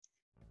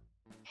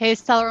Hey,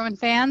 Stellar Women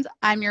fans,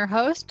 I'm your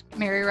host,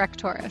 Mary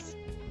Rectoris.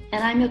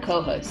 And I'm your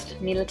co-host,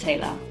 Mila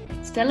Taylor.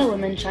 Stellar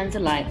Women shines a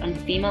light on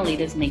female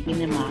leaders making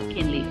their mark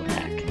in legal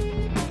tech.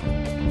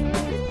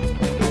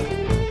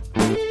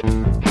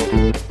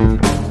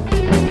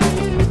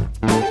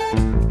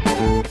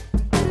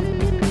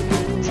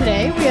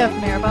 Today we have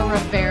Maribel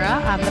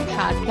Rivera on the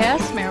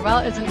podcast.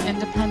 Maribel is an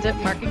independent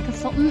marketing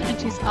consultant,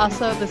 and she's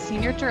also the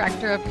Senior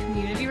Director of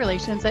Community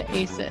Relations at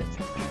ACES.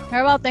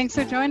 Maribel, thanks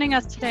for joining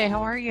us today.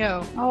 How are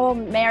you? Oh,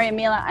 Mary and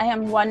Mila, I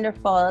am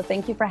wonderful.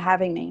 Thank you for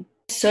having me.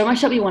 So much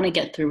that we want to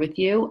get through with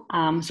you.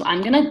 So I'm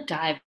going to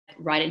dive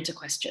right into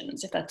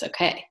questions, if that's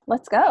okay.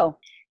 Let's go.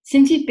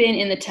 Since you've been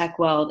in the tech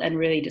world and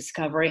really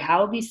discovery,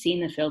 how have you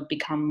seen the field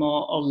become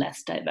more or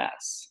less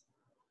diverse?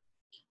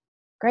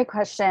 Great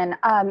question.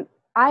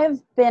 I've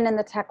been in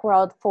the tech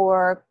world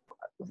for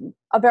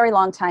a very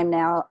long time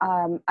now.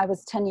 I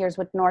was 10 years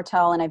with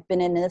Nortel, and I've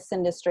been in this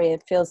industry,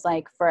 it feels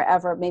like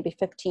forever, maybe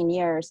 15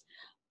 years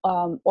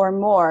or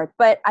more.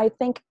 But I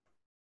think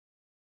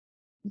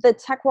the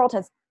tech world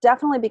has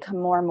definitely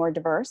become more and more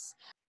diverse.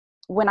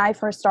 When I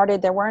first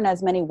started, there weren't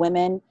as many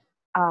women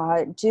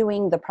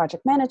doing the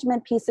project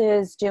management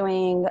pieces,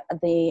 doing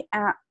the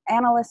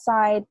analyst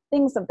side,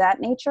 things of that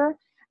nature.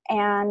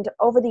 And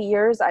over the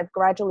years, I've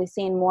gradually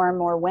seen more and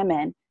more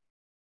women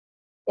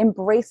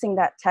embracing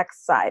that tech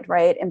side,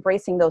 right?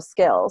 Embracing those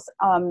skills,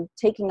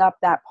 taking up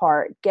that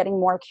part, getting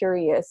more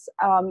curious,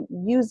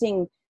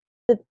 using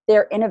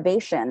their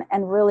innovation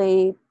and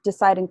really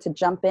deciding to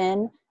jump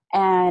in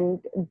and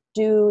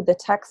do the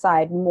tech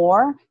side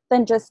more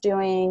than just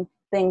doing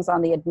things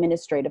on the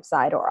administrative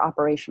side or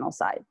operational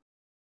side.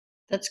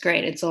 That's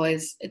great. It's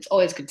always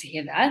good to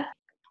hear that.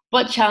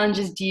 What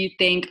challenges do you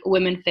think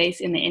women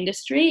face in the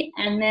industry?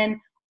 And then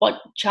what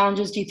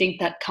challenges do you think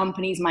that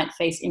companies might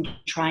face in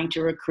trying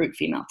to recruit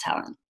female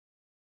talent?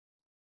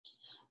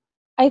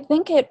 I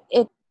think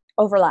it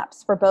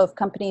overlaps for both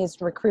companies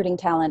recruiting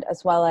talent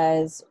as well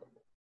as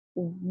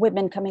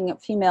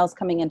females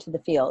coming into the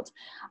field.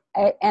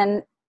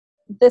 And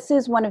this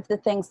is one of the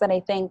things that I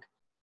think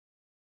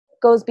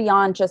goes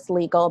beyond just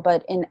legal,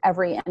 but in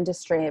every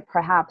industry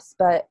perhaps.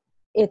 But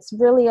it's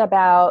really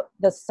about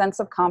the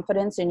sense of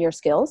confidence in your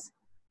skills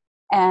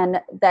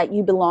and that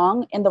you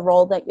belong in the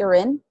role that you're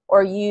in,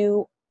 or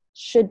you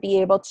should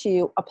be able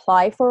to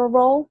apply for a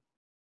role.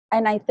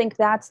 And I think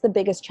that's the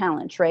biggest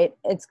challenge, right?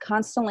 It's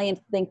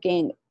constantly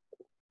thinking,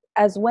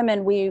 as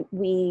women,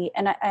 we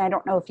and I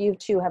don't know if you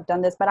two have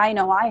done this, but I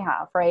know I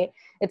have, right?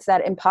 It's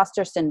that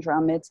imposter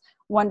syndrome. It's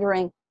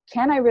wondering,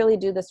 can I really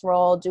do this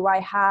role? Do I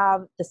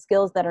have the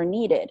skills that are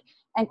needed?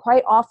 And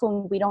quite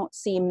often we don't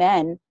see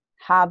men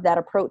have that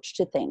approach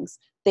to things.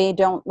 They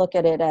don't look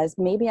at it as,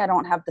 maybe I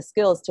don't have the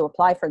skills to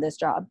apply for this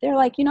job. They're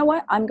like, you know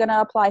what, I'm going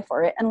to apply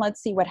for it and let's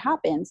see what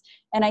happens.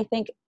 And I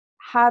think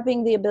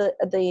having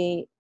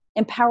the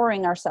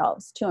empowering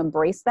ourselves to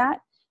embrace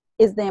that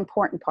is the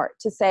important part,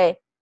 to say,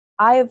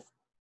 I've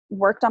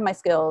worked on my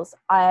skills.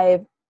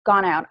 I've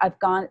gone out,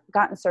 gotten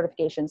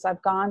certifications.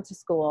 I've gone to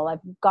school.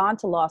 I've gone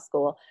to law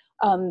school.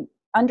 I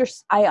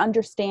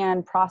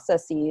understand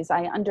processes.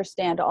 I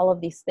understand all of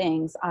these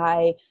things.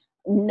 I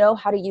know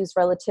how to use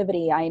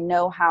relativity. I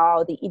know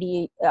how the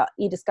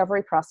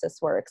e-discovery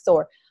process works,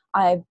 or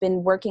I've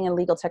been working in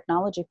legal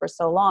technology for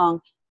so long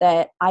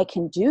that I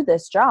can do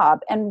this job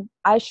and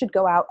I should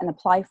go out and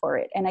apply for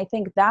it. And I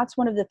think that's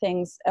one of the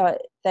things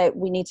that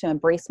we need to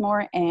embrace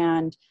more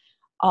and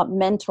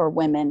mentor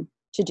women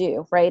to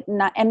do, right?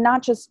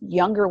 Not just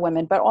younger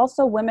women, but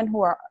also women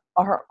who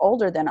are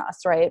older than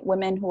us, right?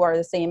 Women who are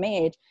the same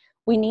age.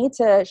 We need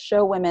to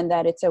show women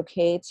that it's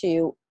okay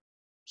to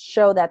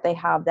show that they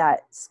have that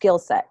skill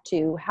set,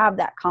 to have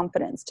that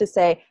confidence, to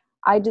say,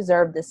 I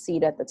deserve this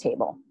seat at the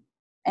table.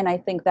 And I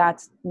think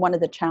that's one of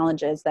the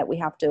challenges that we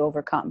have to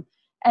overcome.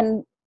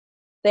 And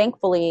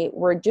thankfully,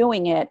 we're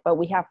doing it, but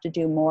we have to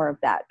do more of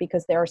that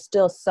because there are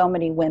still so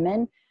many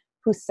women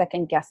who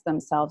second guess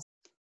themselves.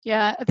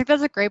 Yeah, I think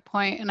that's a great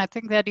point. And I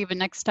think that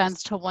even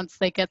extends to once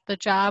they get the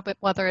job,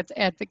 whether it's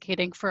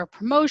advocating for a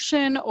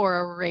promotion or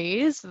a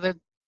raise. The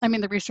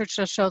research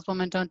just shows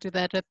women don't do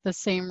that at the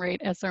same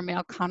rate as their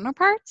male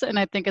counterparts. And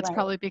I think it's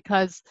probably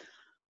because,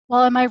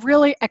 well, am I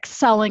really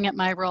excelling at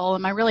my role?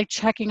 Am I really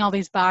checking all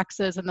these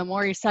boxes? And the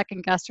more you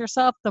second guess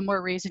yourself, the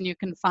more reason you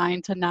can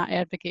find to not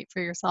advocate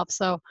for yourself.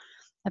 So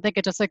I think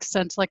it just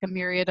extends like a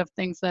myriad of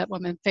things that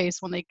women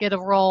face when they get a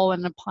role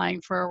and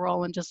applying for a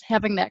role, and just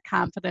having that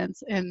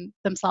confidence in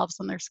themselves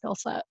and their skill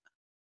set.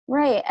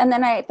 Right. And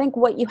then I think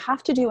what you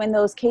have to do in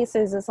those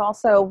cases is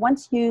also,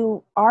 once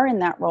you are in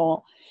that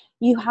role,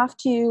 you have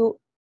to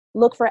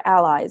look for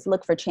allies,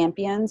 look for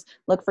champions,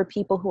 look for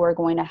people who are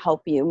going to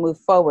help you move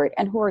forward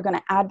and who are going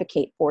to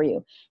advocate for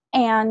you.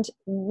 And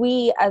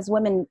we as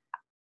women,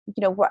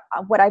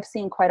 what I've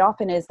seen quite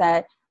often is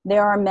that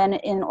there are men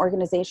in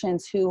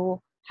organizations who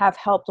have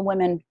helped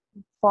women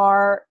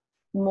far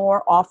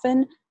more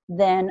often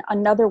than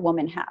another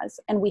woman has.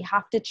 And we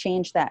have to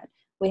change that.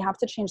 We have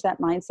to change that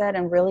mindset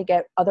and really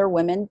get other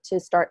women to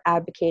start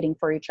advocating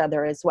for each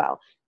other as well.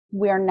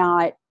 We're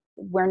not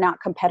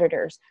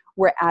competitors.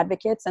 we're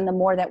advocates, and the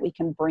more that we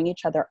can bring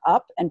each other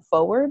up and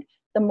forward,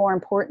 the more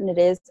important it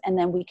is. And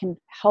then we can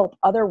help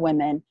other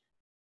women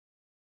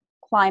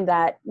climb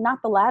that,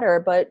 not the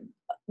ladder, but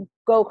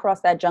go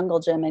across that jungle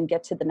gym and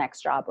get to the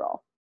next job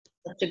role.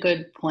 That's a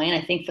good point.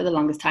 I think for the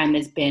longest time,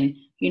 there's been,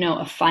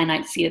 a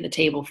finite seat at the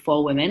table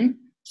for women.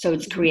 So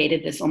it's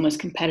created this almost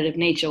competitive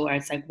nature where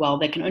it's like, well,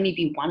 there can only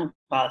be one of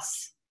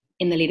us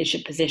in the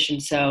leadership position.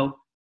 So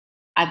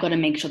I've got to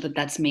make sure that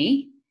that's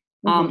me.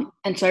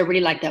 And so I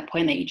really like that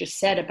point that you just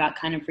said about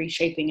kind of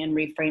reshaping and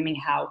reframing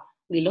how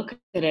we look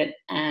at it.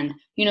 And,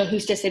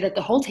 who's to say that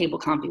the whole table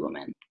can't be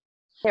women?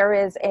 There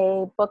is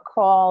a book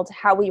called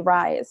How We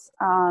Rise,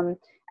 and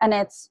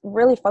it's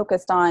really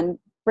focused on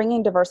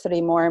bringing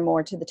diversity more and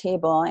more to the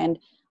table. And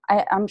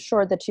I'm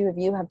sure the two of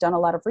you have done a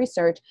lot of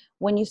research.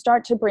 When you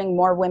start to bring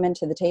more women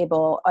to the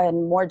table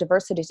and more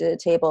diversity to the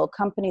table,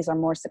 companies are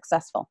more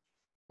successful.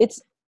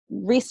 It's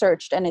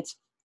researched and it's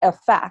a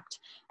fact.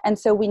 And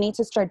so we need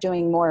to start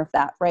doing more of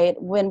that, right?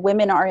 When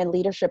women are in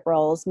leadership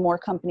roles, more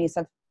companies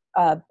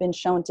have been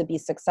shown to be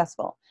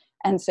successful.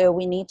 And so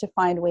we need to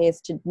find ways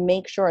to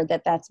make sure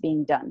that that's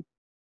being done.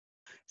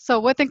 So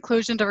with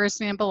inclusion,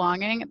 diversity, and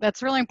belonging,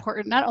 that's really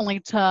important, not only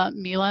to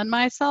Mila and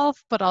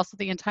myself, but also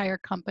the entire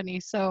company.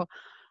 So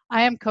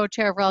I am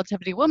co-chair of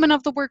Relativity Women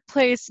of the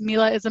Workplace.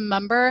 Mila is a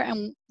member,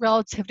 and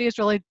Relativity is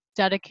really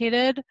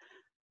dedicated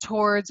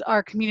towards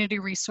our community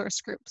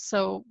resource groups.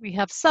 So we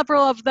have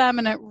several of them,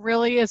 and it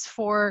really is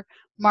for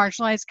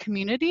marginalized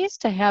communities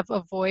to have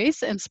a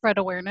voice and spread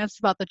awareness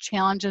about the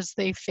challenges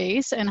they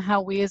face and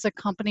how we as a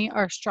company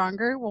are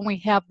stronger when we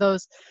have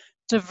those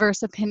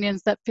diverse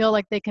opinions that feel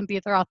like they can be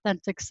their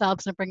authentic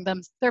selves and bring them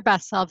their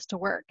best selves to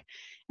work.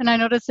 And I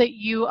noticed that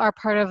you are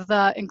part of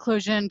the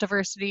Inclusion,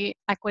 Diversity,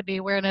 Equity,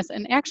 Awareness,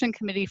 and Action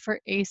Committee for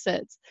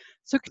ACEDS.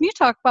 So can you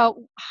talk about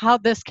how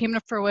this came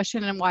to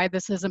fruition and why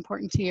this is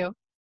important to you?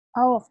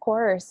 Oh, of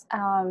course.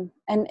 And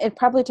it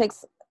probably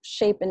takes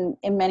shape in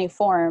many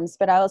forms,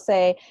 but I will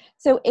say,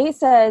 so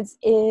ACEDS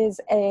is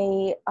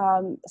a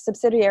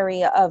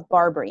subsidiary of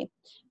Barbary.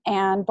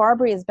 And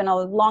Barbary has been a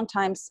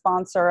long-time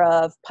sponsor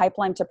of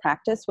Pipeline to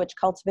Practice, which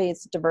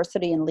cultivates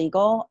diversity in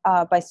legal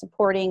by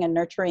supporting and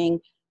nurturing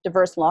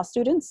diverse law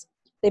students.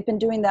 They've been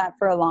doing that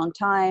for a long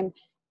time.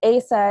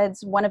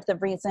 ACEDS, one of the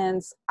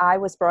reasons I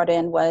was brought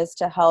in was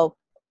to help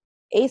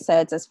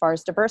ACEDS as far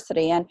as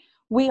diversity. And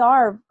we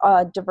are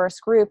a diverse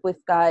group.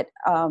 We've got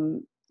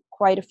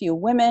quite a few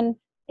women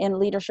in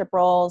leadership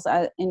roles.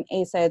 In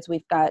ACEDS,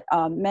 we've got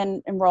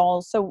men in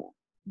roles. So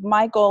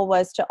my goal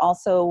was to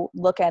also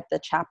look at the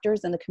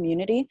chapters in the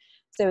community.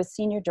 So as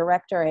senior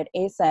director at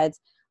ACEDS,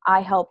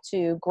 I help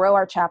to grow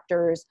our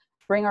chapters,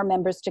 bring our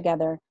members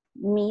together,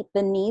 meet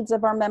the needs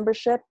of our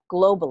membership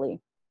globally,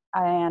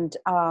 and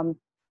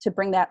to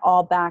bring that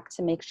all back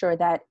to make sure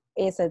that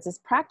ACEDS is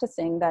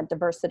practicing that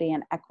diversity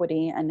and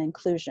equity and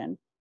inclusion.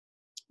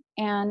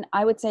 And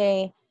I would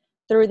say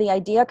through the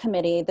IDEA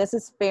Committee, this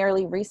is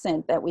fairly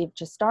recent that we've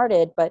just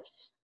started, but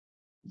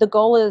the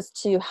goal is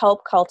to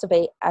help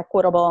cultivate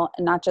equitable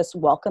and not just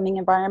welcoming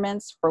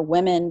environments for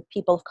women,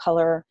 people of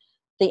color,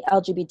 the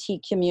LGBT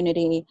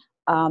community,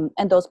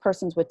 and those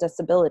persons with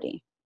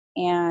disability.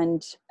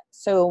 And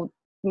so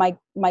my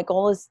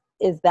goal is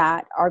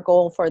that our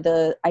goal for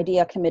the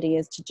IDEA Committee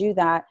is to do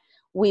that.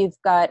 We've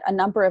got a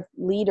number of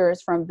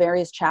leaders from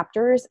various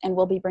chapters, and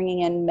we'll be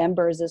bringing in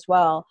members as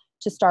well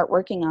to start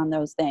working on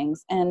those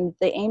things. And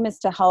the aim is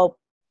to help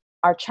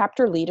our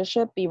chapter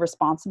leadership be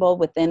responsible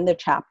within the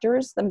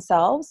chapters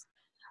themselves,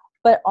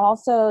 but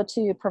also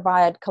to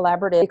provide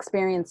collaborative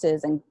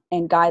experiences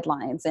and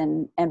guidelines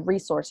and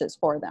resources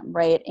for them,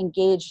 right?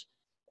 Engage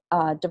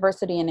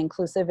diversity and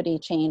inclusivity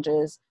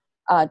change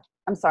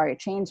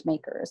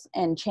makers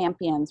and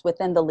champions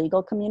within the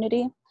legal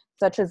community,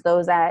 such as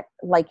those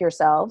like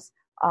yourselves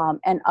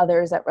and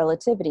others at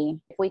Relativity.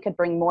 If we could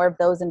bring more of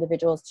those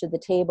individuals to the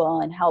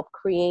table and help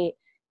create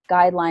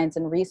guidelines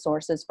and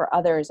resources for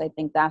others, I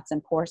think that's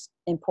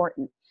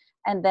important.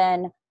 And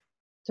then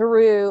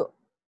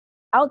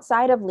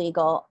outside of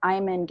legal,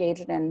 I'm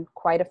engaged in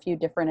quite a few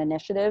different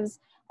initiatives.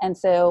 And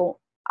so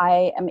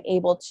I am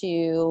able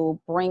to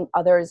bring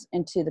others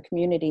into the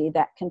community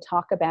that can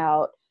talk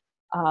about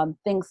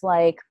things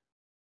like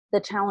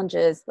the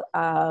challenges,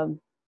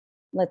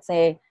 let's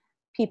say,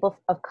 people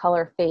of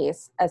color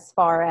face as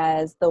far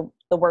as the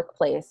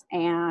workplace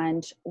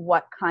and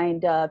what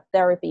kind of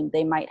therapy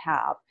they might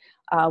have.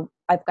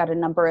 I've got a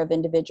number of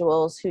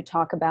individuals who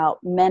talk about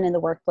men in the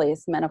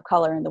workplace, men of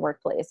color in the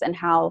workplace, and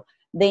how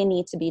they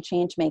need to be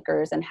change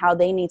makers and how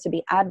they need to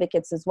be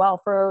advocates as well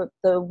for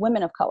the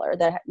women of color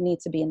that need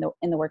to be in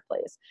the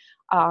workplace.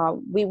 I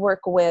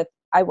work with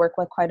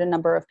quite a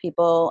number of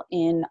people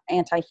in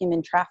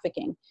anti-human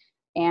trafficking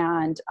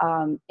and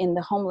in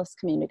the homeless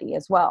community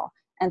as well.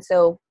 And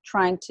so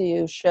trying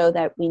to show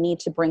that we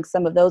need to bring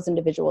some of those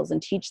individuals and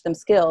teach them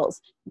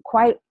skills.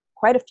 Quite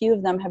a few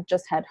of them have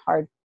just have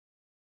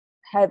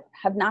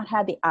not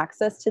had the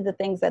access to the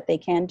things that they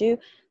can do.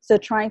 So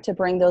trying to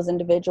bring those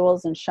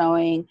individuals and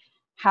showing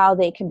how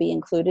they can be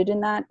included in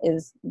that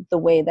is the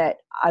way that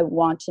I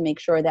want to make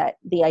sure that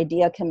the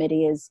IDEA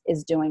committee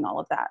is doing all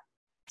of that.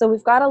 So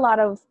we've got a lot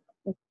of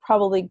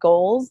probably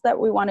goals that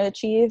we want to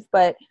achieve,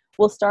 but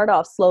we'll start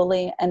off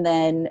slowly and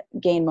then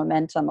gain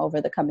momentum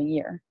over the coming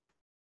year.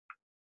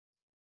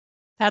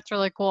 That's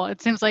really cool.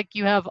 It seems like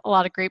you have a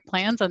lot of great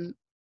plans, and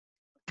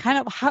kind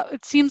of how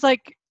it seems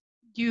like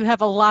you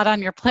have a lot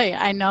on your plate.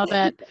 I know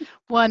that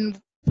when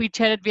we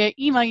chatted via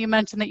email, you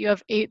mentioned that you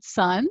have 8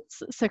 sons,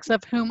 6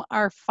 of whom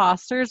are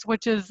fosters,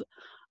 which is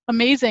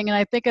amazing. And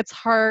I think it's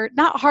hard,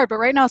 not hard, but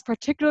right now it's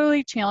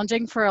particularly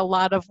challenging for a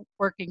lot of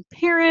working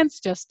parents,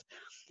 just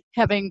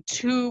having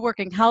 2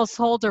 working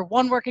households or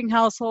 1 working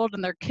household,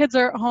 and their kids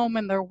are at home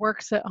and their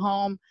work's at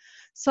home.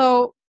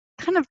 So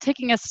kind of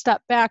taking a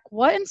step back,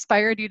 what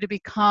inspired you to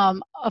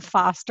become a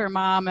foster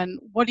mom, and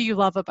what do you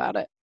love about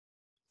it?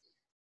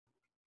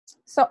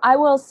 So I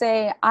will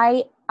say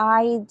I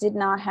did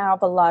not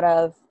have a lot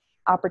of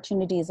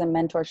opportunities and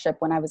mentorship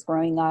when I was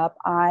growing up.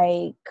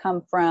 I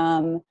come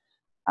from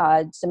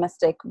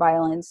domestic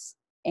violence.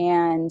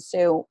 And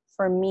so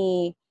for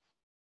me,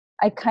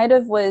 I kind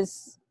of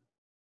was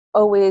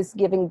always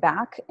giving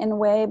back in a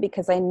way,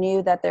 because I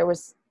knew that there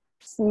was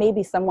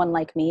maybe someone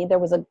like me. There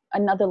was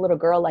another little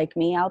girl like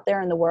me out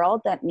there in the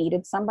world that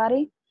needed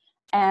somebody,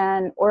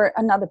 or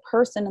another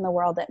person in the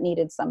world that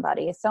needed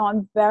somebody. So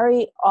I'm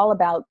very all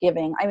about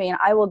giving. I mean,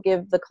 I will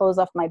give the clothes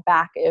off my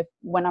back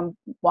when I'm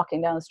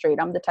walking down the street.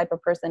 I'm the type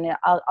of person,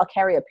 I'll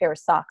carry a pair of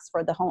socks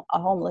for a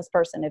homeless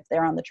person if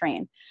they're on the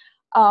train.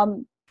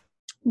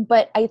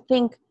 But I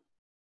think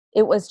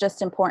it was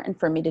just important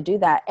for me to do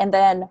that. And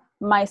then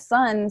my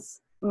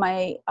sons,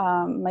 my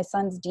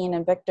sons, Dean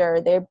and Victor,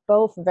 they're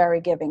both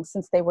very giving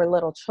since they were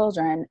little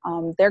children.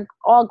 They're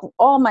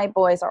all my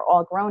boys are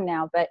all grown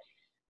now, but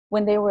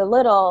when they were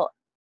little,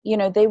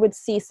 they would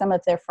see some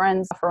of their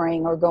friends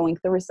suffering or going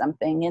through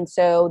something. And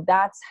so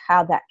that's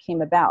how that came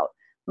about.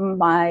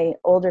 My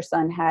older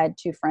son had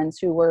 2 friends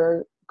who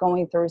were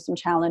going through some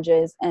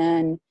challenges,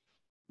 and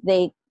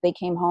they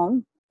came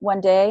home one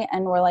day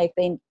and were like,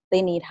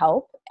 they need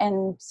help.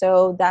 And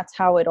so that's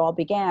how it all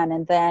began.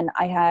 And then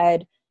I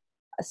had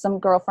some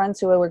girlfriends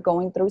who were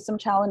going through some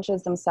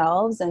challenges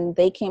themselves, and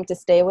they came to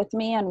stay with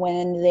me. And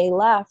when they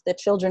left, the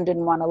children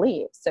didn't want to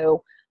leave.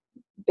 So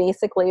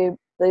basically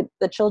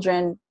the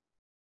children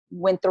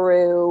went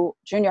through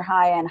junior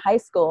high and high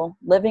school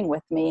living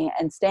with me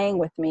and staying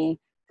with me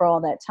for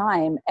all that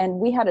time. And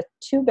we had a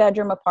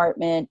 2-bedroom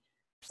apartment,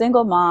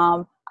 single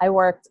mom. I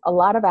worked a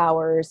lot of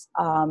hours,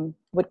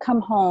 would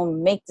come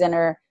home, make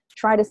dinner,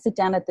 try to sit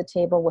down at the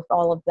table with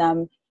all of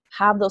them,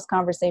 have those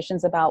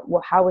conversations about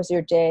how was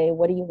your day?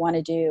 What do you want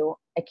to do?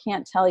 I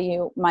can't tell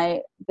you,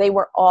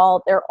 they're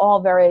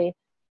all very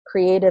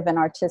creative and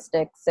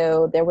artistic.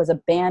 So there was a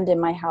band in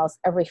my house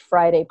every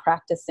Friday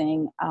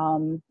practicing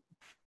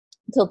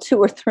till 2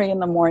 or 3 in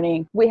the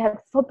morning. We had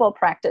football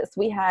practice.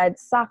 We had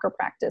soccer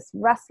practice,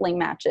 wrestling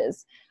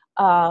matches.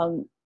 I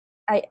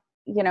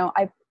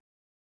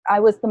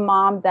was the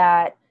mom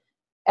that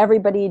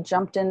everybody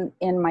jumped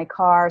in my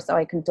car so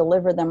I could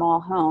deliver them all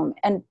home.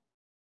 And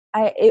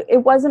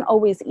it wasn't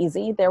always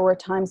easy. There were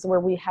times where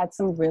we had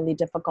some really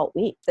difficult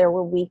weeks. There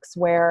were weeks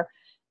where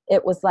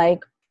it was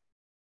like,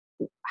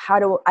 how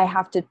do I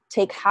have to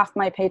take half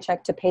my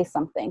paycheck to pay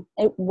something?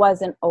 It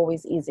wasn't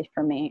always easy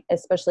for me,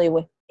 especially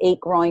with 8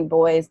 growing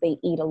boys. They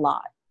eat a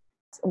lot.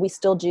 We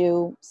still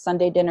do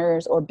Sunday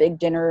dinners or big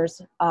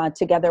dinners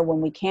together when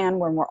we can,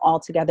 when we're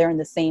all together in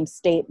the same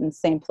state and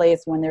same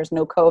place when there's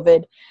no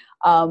COVID.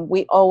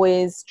 We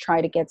always try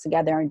to get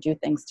together and do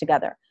things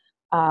together.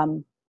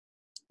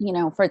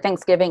 For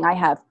Thanksgiving, I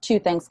have 2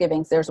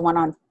 Thanksgivings. There's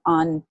one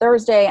on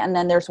Thursday, and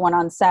then there's one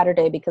on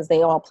Saturday because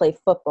they all play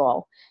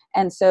football.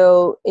 And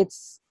so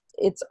it's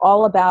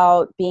all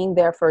about being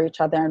there for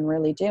each other and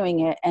really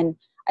doing it. And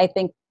I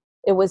think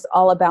it was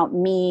all about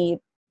me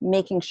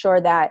making sure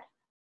that,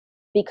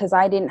 because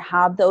I didn't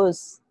have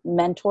those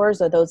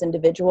mentors or those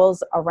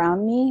individuals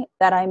around me,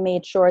 that I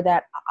made sure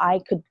that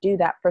I could do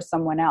that for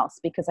someone else,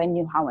 because I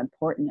knew how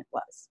important it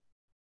was.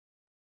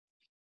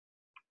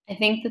 I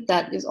think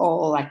that is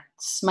all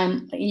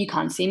you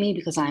can't see me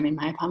because I'm in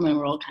my apartment.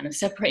 We're all kind of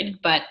separated,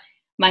 but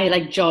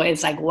my jaw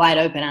is wide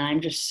open, and I'm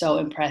just so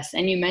impressed.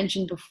 And you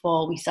mentioned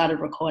before we started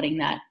recording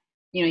that,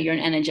 you're an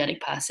energetic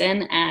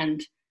person,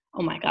 and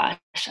oh my gosh,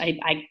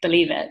 I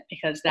believe it,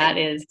 because that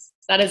is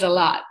a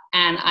lot.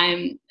 And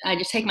I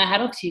just take my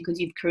hat off to you, because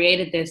you've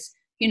created this,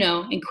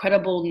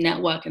 incredible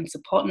network and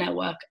support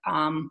network,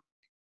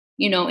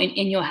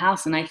 in your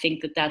house. And I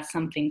think that that's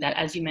something that,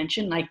 as you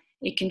mentioned,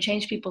 it can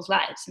change people's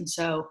lives. And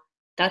so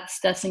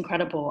that's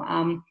incredible.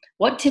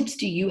 What tips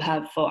do you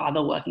have for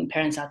other working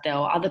parents out there,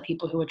 or other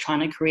people who are trying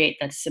to create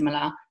that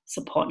similar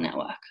support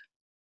network?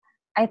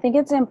 I think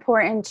it's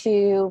important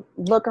to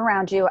look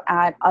around you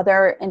at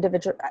other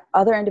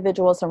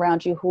individuals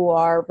around you who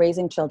are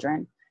raising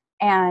children.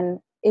 And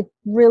it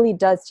really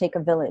does take a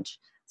village.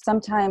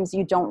 Sometimes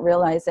you don't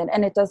realize it,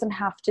 and it doesn't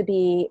have to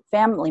be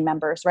family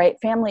members, right?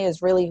 Family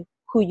is really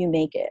who you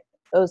make it.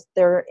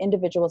 There are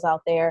individuals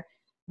out there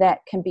that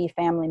can be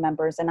family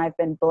members. And I've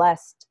been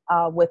blessed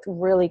with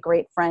really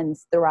great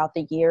friends throughout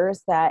the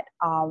years that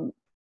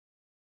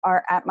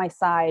are at my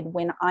side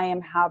when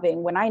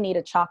when I need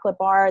a chocolate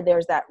bar.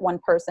 There's that one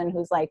person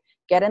who's like,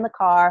 get in the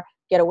car,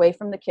 get away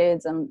from the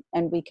kids,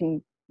 and we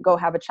can go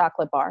have a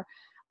chocolate bar.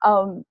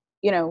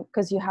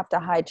 Because you have to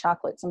hide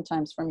chocolate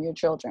sometimes from your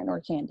children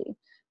or candy.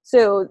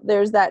 So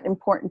there's that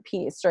important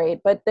piece, right?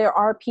 But there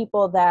are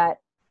people that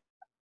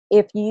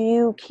if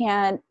you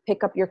can't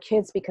pick up your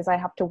kids because I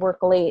have to work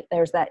late,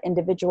 there's that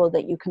individual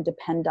that you can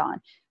depend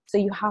on. So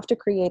you have to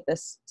create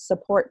this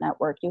support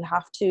network. You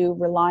have to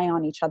rely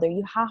on each other.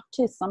 You have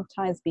to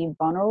sometimes be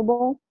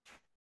vulnerable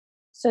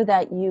so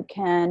that you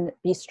can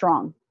be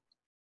strong.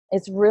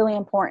 It's really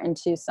important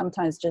to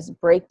sometimes just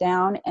break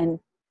down and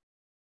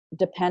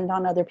depend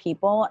on other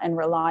people and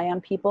rely on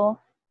people,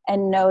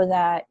 and know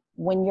that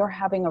when you're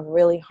having a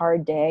really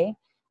hard day,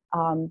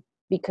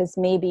 because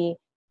maybe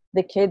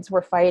the kids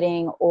were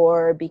fighting,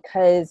 or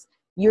because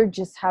you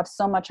just have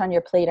so much on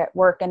your plate at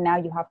work and now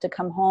you have to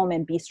come home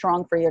and be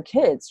strong for your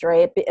kids,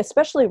 right?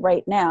 Especially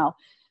right now,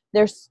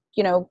 there's,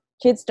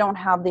 kids don't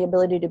have the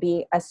ability to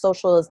be as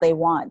social as they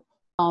want.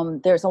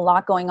 There's a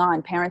lot going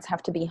on. Parents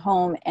have to be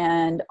home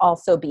and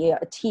also be a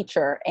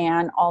teacher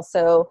and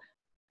also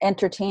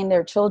entertain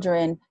their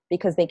children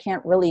because they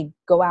can't really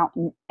go out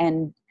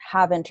and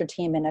have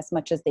entertainment as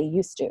much as they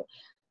used to.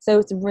 So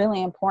it's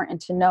really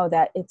important to know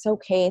that it's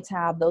okay to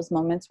have those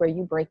moments where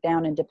you break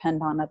down and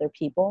depend on other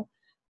people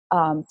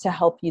to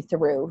help you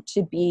through,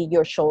 to be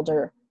your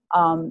shoulder,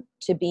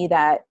 to be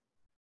that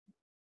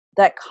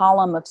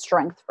column of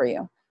strength for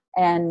you.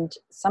 And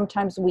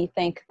sometimes we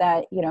think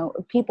that,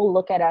 people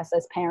look at us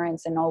as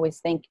parents and always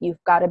think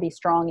you've got to be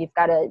strong, you've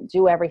got to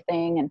do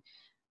everything.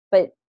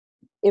 But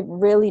it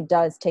really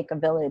does take a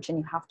village, and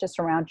you have to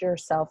surround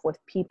yourself with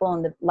people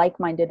and the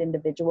like-minded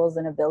individuals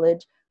in a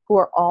village who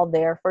are all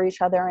there for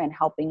each other and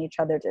helping each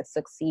other to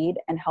succeed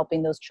and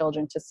helping those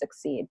children to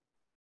succeed.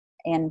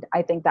 And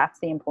I think that's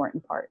the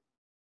important part.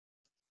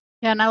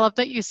 Yeah, and I love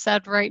that you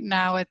said right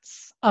now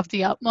it's of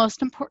the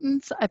utmost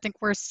importance. I think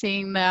we're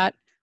seeing that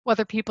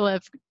whether people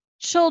have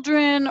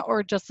children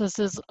or just this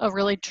is a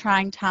really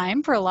trying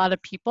time for a lot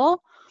of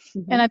people.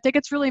 Mm-hmm. And I think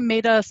it's really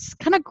made us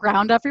kind of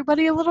ground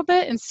everybody a little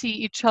bit and see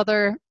each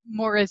other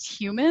more as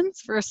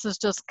humans versus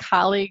just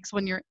colleagues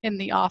when you're in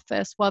the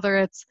office, whether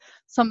it's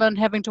someone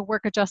having to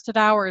work adjusted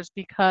hours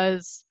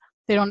because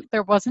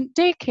there wasn't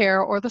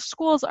daycare or the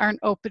schools aren't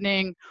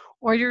opening,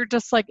 or you're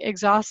just like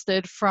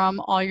exhausted from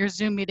all your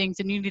Zoom meetings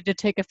and you need to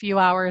take a few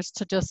hours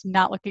to just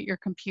not look at your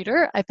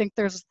computer. I think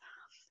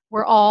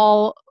we're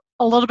all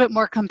a little bit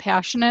more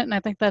compassionate, and I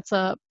think that's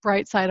a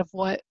bright side of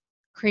what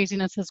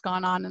craziness has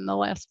gone on in the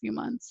last few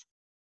months.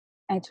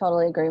 I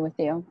totally agree with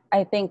you.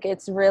 I think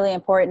it's really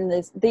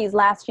important. These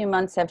last few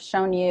months have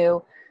shown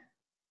you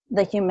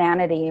the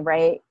humanity,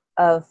 right,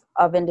 of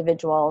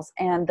individuals,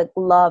 and the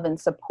love and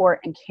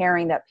support and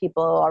caring that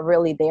people are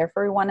really there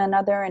for one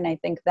another. And I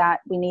think that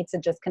we need to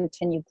just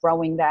continue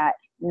growing that,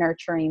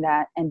 nurturing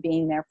that, and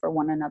being there for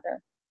one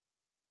another.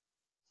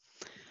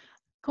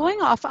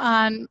 Going off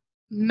on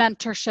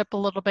mentorship a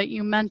little bit,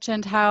 you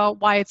mentioned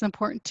why it's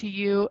important to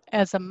you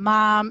as a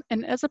mom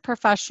and as a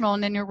professional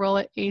and in your role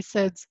at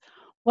ACEDS.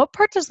 What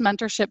part does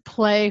mentorship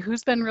play?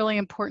 Who's been really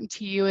important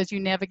to you as you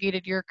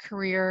navigated your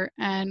career?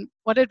 And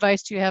what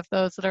advice do you have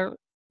those that are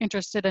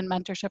interested in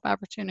mentorship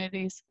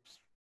opportunities?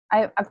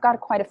 I've got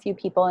quite a few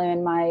people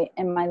in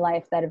my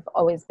life that have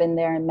always been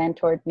there and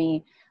mentored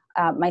me.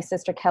 My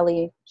sister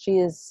Kelly, she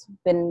has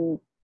been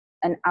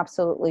an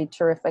absolutely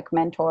terrific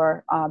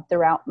mentor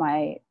throughout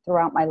my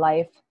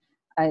life.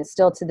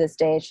 Still to this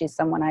day, she's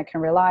someone I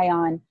can rely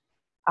on.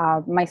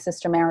 My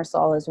sister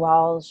Marisol as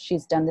well,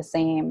 she's done the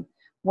same.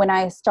 When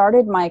I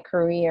started my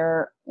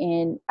career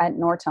at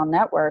Nortel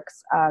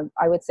Networks,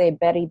 I would say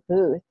Betty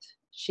Booth,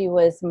 she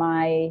was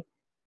my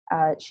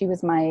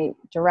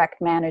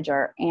direct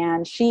manager,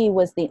 and she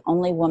was the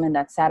only woman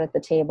that sat at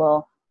the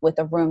table with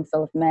a room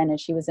full of men, and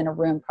she was in a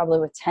room probably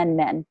with 10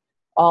 men,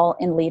 all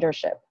in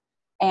leadership.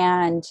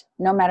 And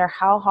no matter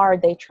how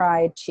hard they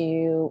tried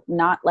to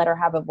not let her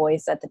have a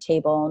voice at the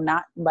table,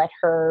 not let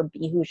her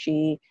be who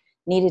she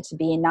needed to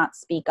be, not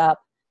speak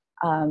up,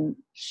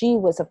 she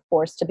was a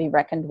force to be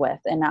reckoned with.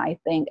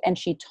 And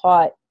she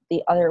taught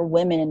the other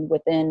women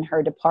within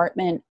her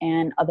department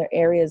and other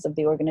areas of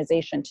the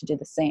organization to do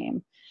the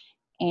same.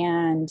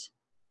 And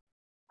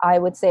I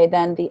would say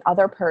then the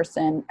other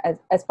person,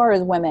 as far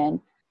as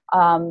women,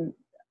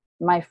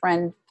 my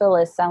friend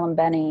Phyllis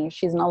Salambeni,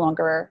 she's no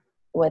longer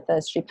with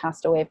us. She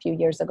passed away a few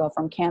years ago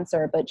from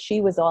cancer, but she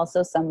was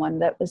also someone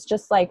that was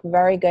just like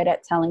very good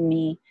at telling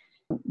me,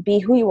 be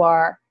who you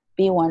are,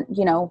 be one,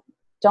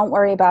 don't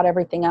worry about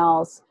everything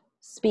else.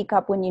 Speak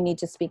up when you need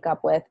to speak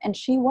up with. And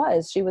she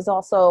was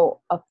also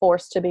a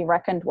force to be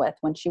reckoned with.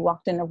 When she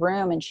walked in a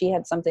room and she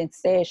had something to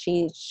say,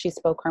 she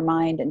spoke her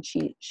mind, and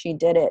she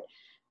did it.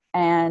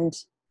 And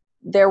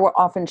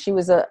she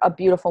was a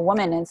beautiful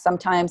woman. And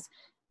sometimes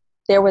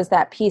there was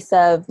that piece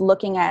of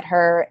looking at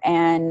her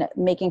and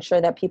making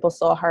sure that people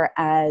saw her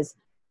as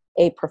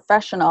a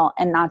professional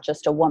and not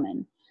just a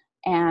woman.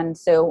 And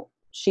so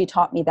she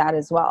taught me that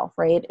as well,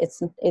 right?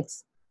 It's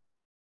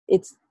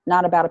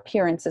not about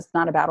appearance. It's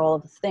not about all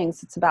of the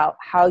things. It's about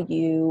how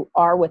you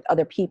are with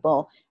other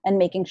people and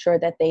making sure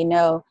that they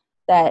know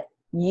that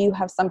you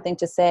have something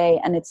to say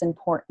and it's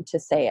important to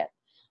say it.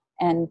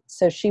 And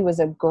so she was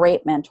a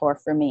great mentor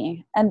for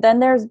me. And then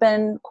there's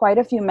been quite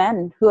a few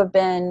men who have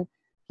been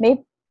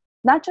maybe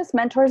not just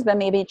mentors, but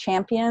maybe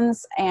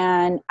champions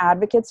and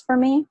advocates for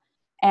me.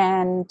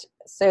 And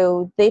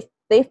so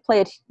they've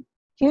played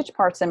huge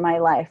parts in my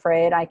life,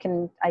 right? I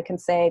can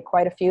say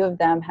quite a few of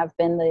them have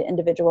been the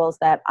individuals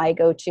that I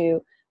go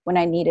to when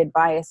I need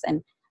advice.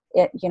 And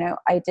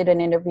I did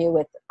an interview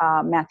with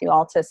Matthew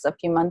Altus a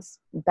few months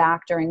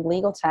back during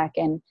Legal Tech,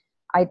 and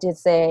I did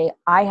say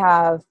I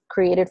have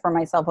created for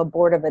myself a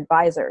board of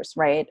advisors,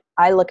 right?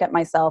 I look at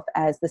myself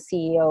as the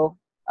CEO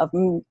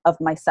of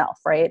myself,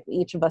 right?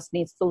 Each of us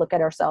needs to look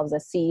at ourselves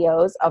as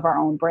CEOs of our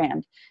own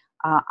brand.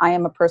 I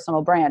am a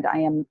personal brand. I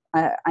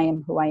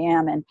am who I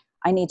am, and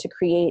I need to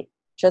create,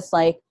 just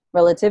like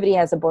Relativity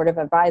has a board of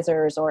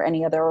advisors, or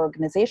any other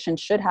organization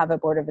should have a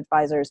board of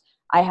advisors.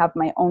 I have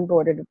my own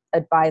board of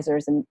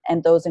advisors,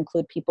 and those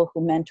include people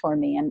who mentor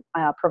me and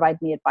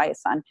provide me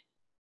advice on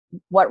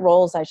what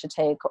roles I should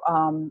take,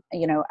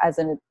 as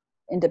an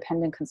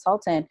independent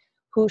consultant.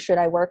 Who should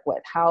I work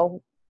with?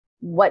 How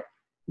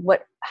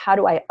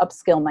do I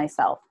upskill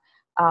myself?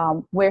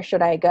 Where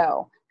should I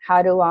go?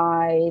 How do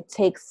I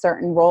take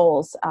certain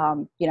roles?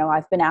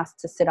 I've been asked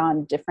to sit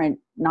on different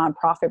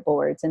nonprofit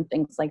boards and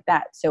things like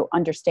that. So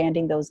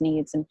understanding those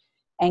needs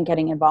and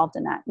getting involved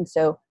in that. And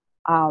so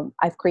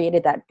I've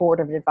created that board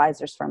of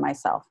advisors for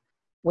myself,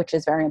 which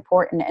is very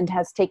important and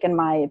has taken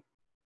my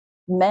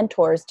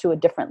mentors to a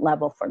different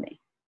level for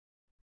me.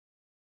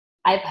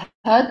 I've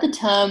heard the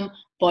term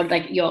board,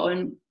 like your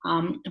own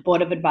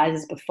board of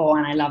advisors before,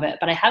 and I love it.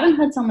 But I haven't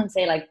heard someone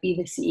say, like, be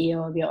the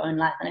CEO of your own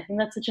life. And I think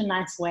that's such a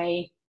nice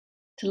way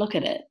to look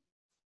at it.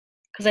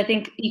 Because I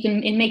think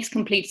it makes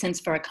complete sense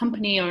for a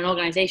company or an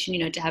organization,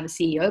 to have a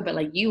CEO, but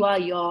like you are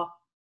your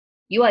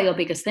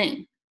biggest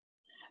thing.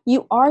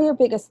 You are your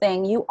biggest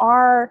thing. You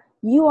are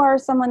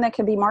someone that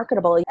can be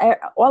marketable.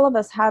 All of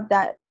us have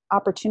that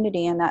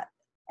opportunity and that,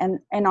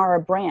 and are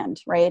a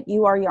brand, right?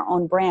 You are your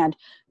own brand.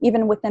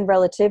 Even within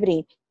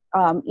Relativity,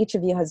 each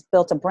of you has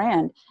built a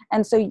brand.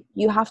 And so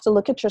you have to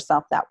look at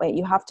yourself that way.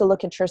 You have to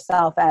look at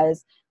yourself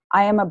as,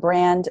 I am a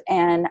brand,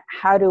 and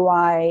how do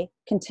I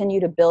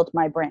continue to build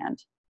my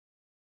brand?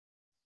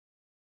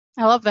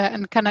 I love that.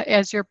 And kind of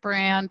as your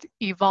brand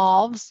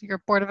evolves, your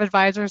board of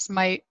advisors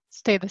might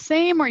stay the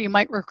same, or you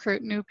might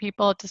recruit new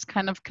people, just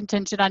kind of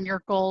contingent on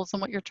your goals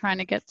and what you're trying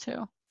to get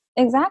to.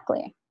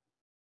 Exactly.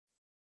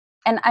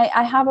 And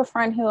I have a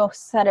friend who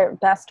said it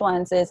best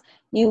once, is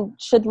you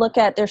should look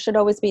at, there should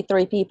always be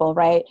three people,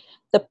 right?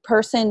 The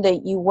person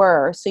that you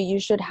were. So you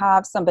should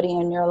have somebody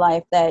in your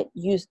life that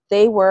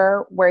they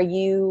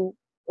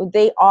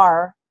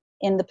are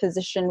in the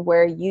position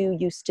where you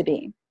used to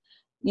be.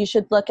 You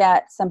should look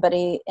at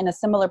somebody in a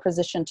similar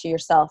position to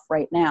yourself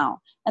right now.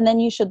 And then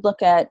you should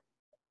look at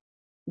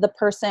the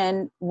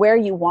person where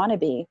you want to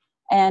be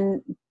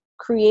and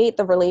create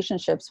the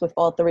relationships with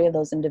all three of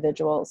those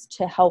individuals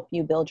to help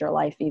you build your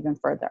life even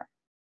further.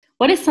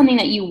 What is something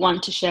that you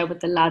want to share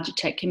with the larger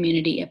tech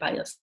community about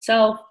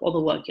yourself or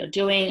the work you're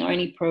doing, or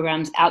any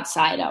programs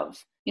outside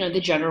of, the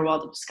general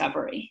world of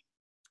discovery?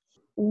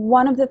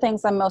 One of the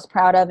things I'm most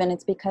proud of, and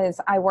it's because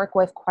I work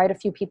with quite a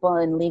few people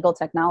in legal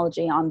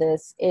technology on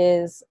this,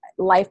 is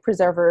Life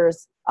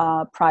Preservers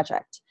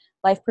Project.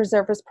 Life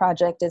Preservers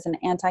Project is an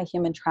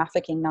anti-human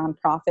trafficking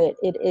nonprofit.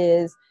 It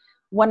is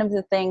one of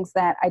the things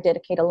that I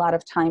dedicate a lot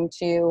of time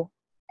to.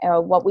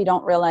 What we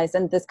don't realize,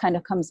 and this kind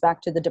of comes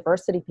back to the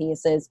diversity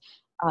piece, is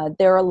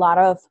there are a lot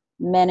of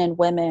men and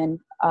women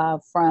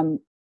from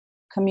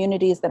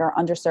communities that are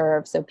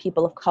underserved, so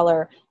people of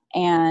color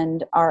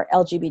and our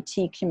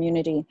LGBT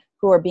community,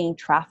 who are being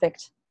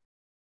trafficked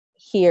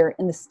here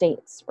in the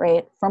States,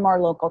 right, from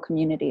our local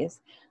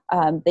communities.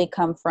 They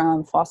come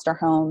from foster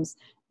homes.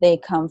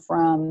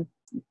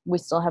 We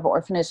still have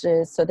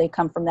orphanages, so they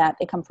come from that.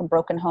 They come from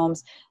broken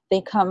homes.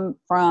 They come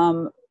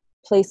from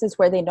places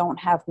where they don't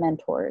have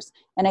mentors.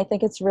 And I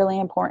think it's really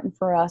important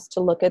for us to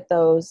look at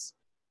those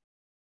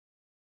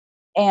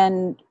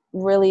and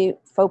really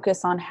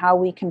focus on how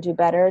we can do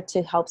better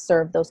to help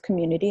serve those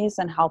communities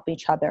and help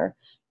each other.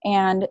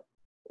 And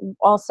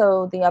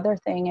also the other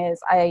thing is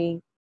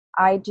I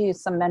do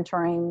some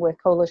mentoring with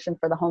Coalition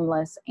for the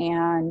Homeless,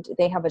 and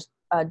they have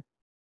a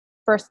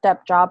first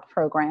step job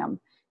program,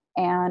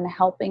 and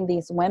helping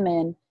these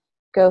women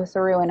go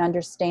through and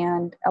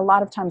understand. A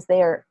lot of times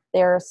they're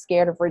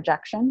scared of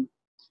rejection,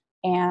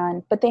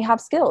 but they have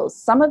skills.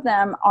 Some of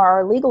them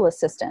are legal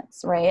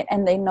assistants, right?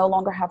 And they no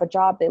longer have a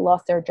job. They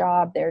lost their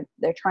job. They're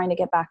trying to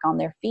get back on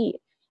their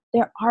feet.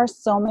 There are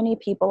so many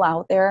people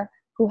out there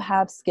who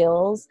have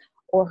skills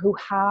or who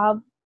have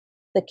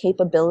the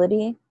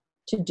capability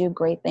to do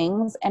great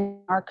things. And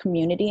our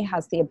community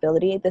has the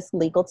ability, this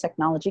legal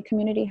technology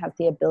community has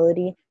the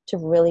ability to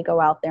really go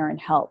out there and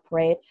help,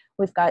 right?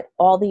 We've got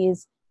all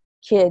these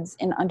kids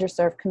in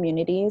underserved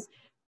communities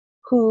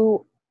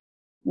who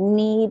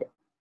need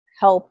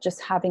help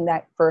just having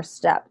that first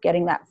step,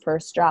 getting that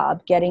first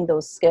job, getting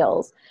those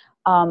skills.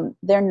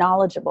 They're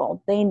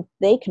knowledgeable.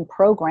 They can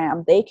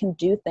program, they can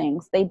do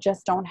things. They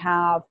just don't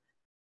have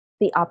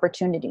the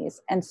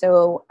opportunities. And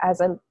so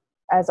as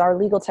our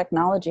legal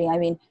technology, I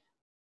mean,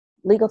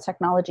 legal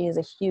technology is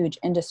a huge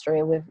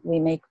industry. We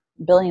make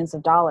billions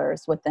of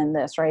dollars within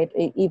this, right?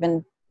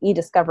 Even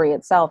e-discovery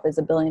itself is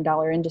 $1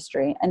 billion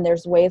industry. And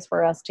there's ways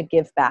for us to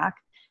give back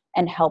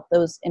and help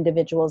those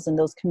individuals in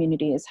those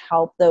communities,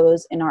 help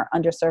those in our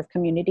underserved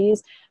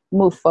communities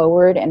move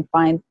forward and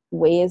find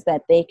ways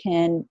that they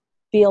can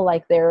feel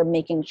like they're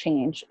making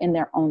change in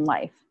their own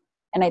life.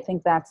 And I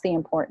think that's the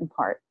important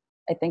part.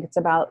 I think it's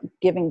about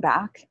giving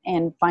back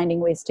and finding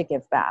ways to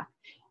give back.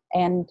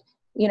 And,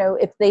 you know,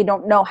 if they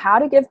don't know how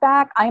to give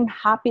back, I'm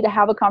happy to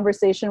have a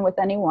conversation with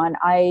anyone.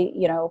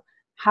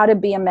 How to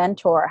be a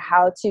mentor,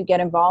 how to get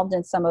involved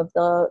in some of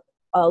the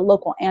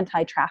local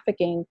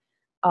anti-trafficking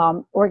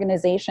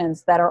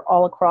organizations that are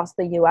all across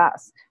the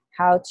U.S.,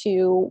 how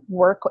to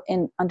work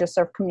in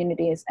underserved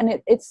communities.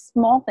 And it's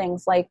small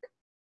things like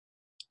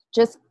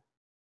just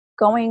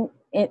going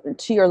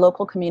to your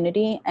local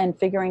community and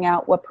figuring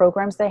out what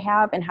programs they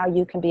have and how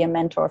you can be a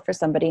mentor for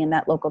somebody in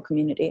that local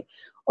community,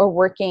 or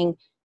working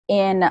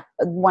in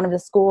one of the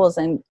schools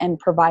and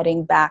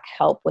providing back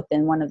help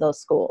within one of those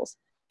schools.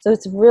 So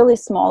it's really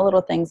small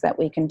little things that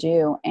we can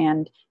do.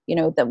 And, you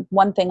know, the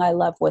one thing I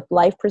love with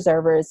Life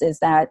Preservers is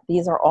that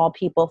these are all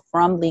people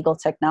from legal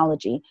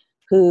technology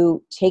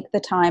who take the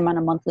time on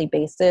a monthly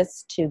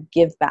basis to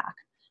give back.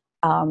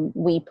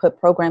 We put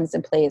programs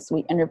in place.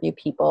 We interview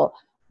people.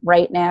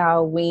 Right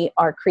now, we're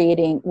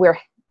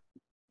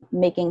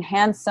making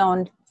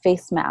hand-sewn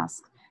face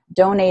masks,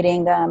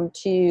 donating them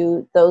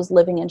to those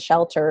living in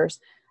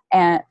shelters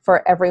and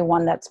for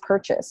everyone that's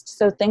purchased.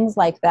 So things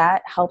like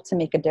that help to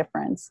make a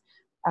difference.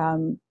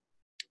 And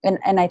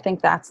I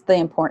think that's the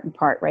important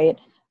part, right?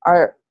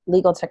 Our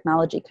legal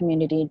technology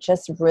community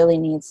just really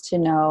needs to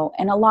know,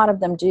 and a lot of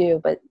them do,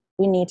 but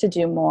we need to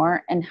do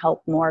more and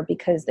help more,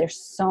 because there's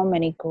so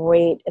many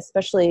great,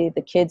 especially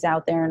the kids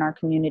out there in our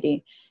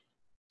community.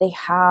 They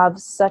have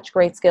such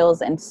great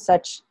skills and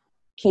such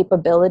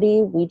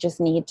capability. We just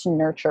need to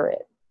nurture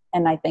it.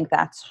 And I think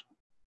that's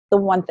the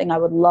one thing I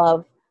would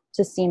love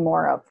to see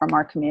more of from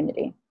our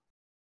community.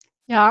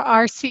 Yeah,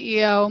 our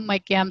CEO,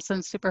 Mike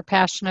Gamson's super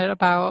passionate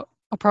about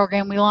a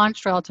program we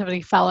launched,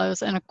 Relativity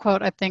Fellows, and a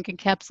quote I think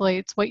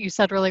encapsulates what you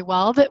said really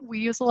well that we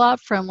use a lot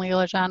from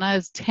Leela Jana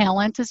is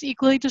talent is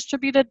equally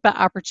distributed, but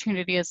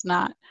opportunity is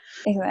not.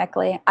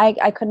 Exactly.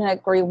 I couldn't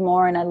agree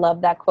more, and I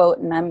love that quote,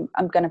 and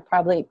I'm going to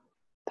probably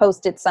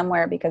post it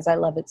somewhere because I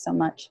love it so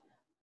much.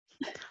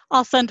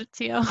 I'll send it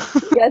to you.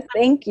 Yes,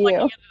 thank you.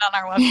 On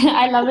our website.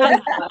 I love it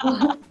as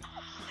well.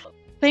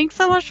 Thanks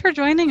so much for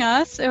joining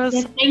us. It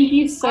was thank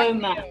you so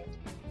much.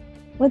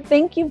 Well,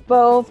 thank you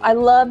both. I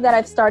love that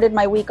I've started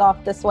my week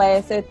off this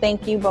way, so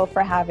thank you both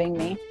for having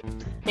me.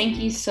 Thank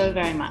you so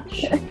very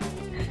much.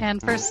 And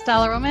for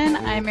Stellar Woman,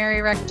 I'm Mary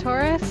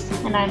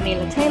Rectoris. And I'm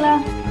Mila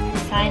Taylor.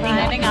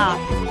 Signing off.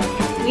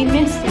 We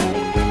missed it.